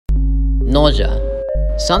Nausea.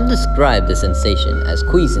 Some describe the sensation as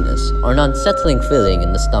queasiness or an unsettling feeling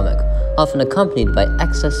in the stomach, often accompanied by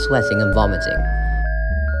excess sweating and vomiting.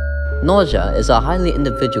 Nausea is a highly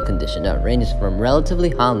individual condition that ranges from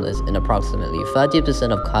relatively harmless in approximately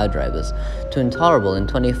 30% of car drivers to intolerable in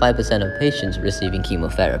 25% of patients receiving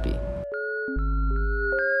chemotherapy.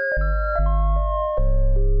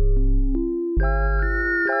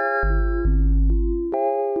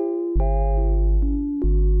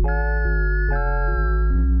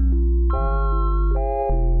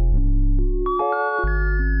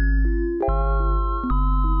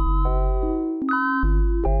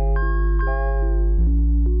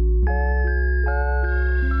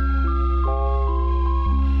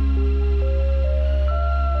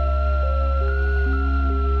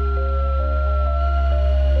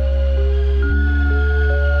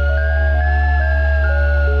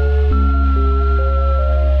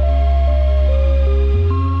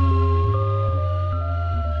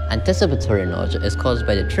 Anticipatory nausea is caused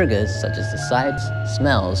by the triggers such as the sights,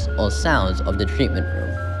 smells, or sounds of the treatment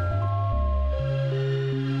room.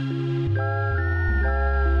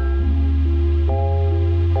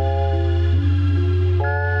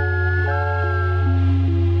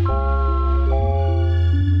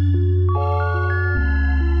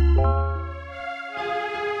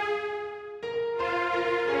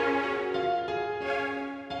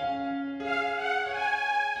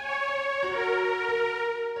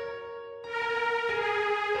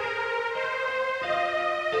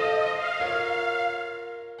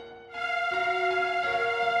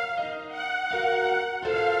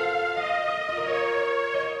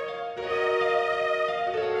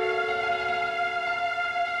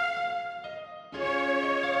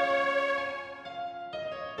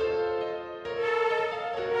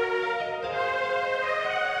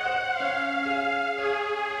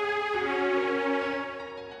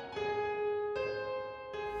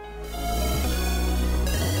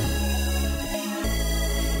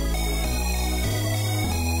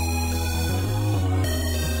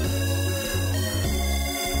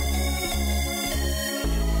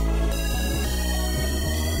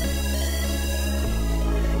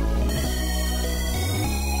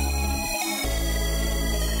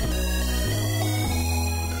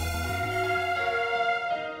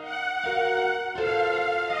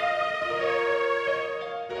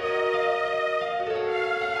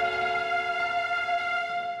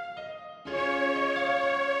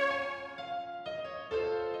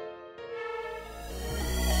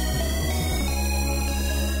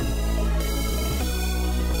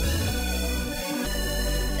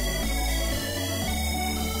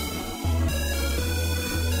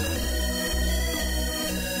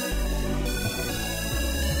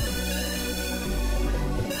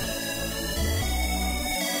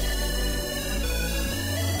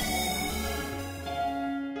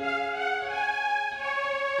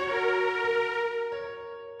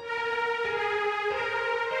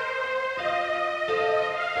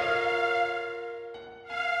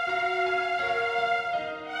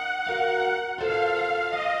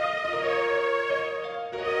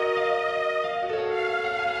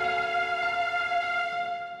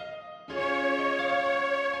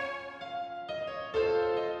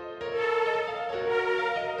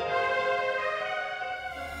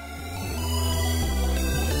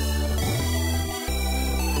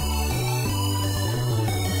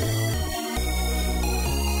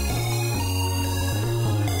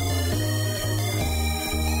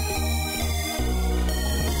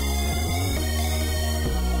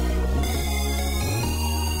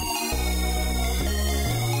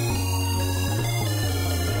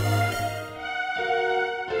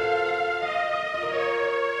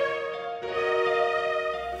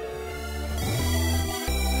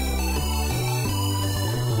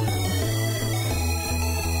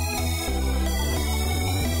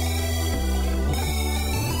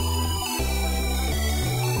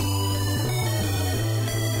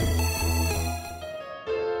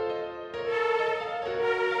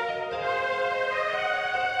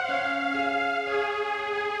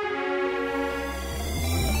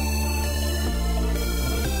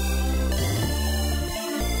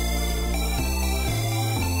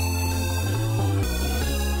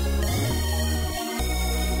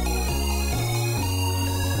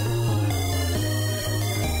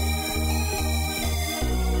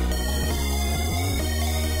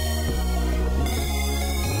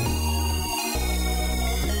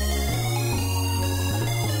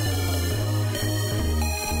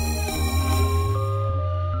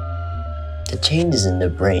 Changes in the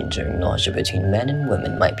brain during nausea between men and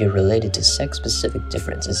women might be related to sex-specific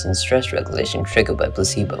differences in stress regulation triggered by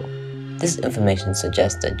placebo. This information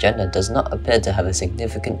suggests that gender does not appear to have a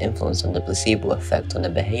significant influence on the placebo effect on the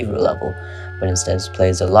behavioral level, but instead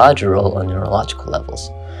plays a larger role on neurological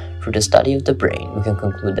levels. Through the study of the brain, we can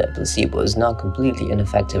conclude that placebo is not completely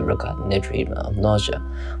ineffective regarding the treatment of nausea,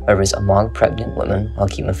 whether it's among pregnant women or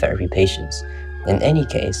chemotherapy patients. In any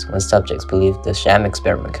case, when subjects believe the sham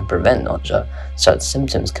experiment can prevent nausea, such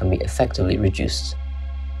symptoms can be effectively reduced.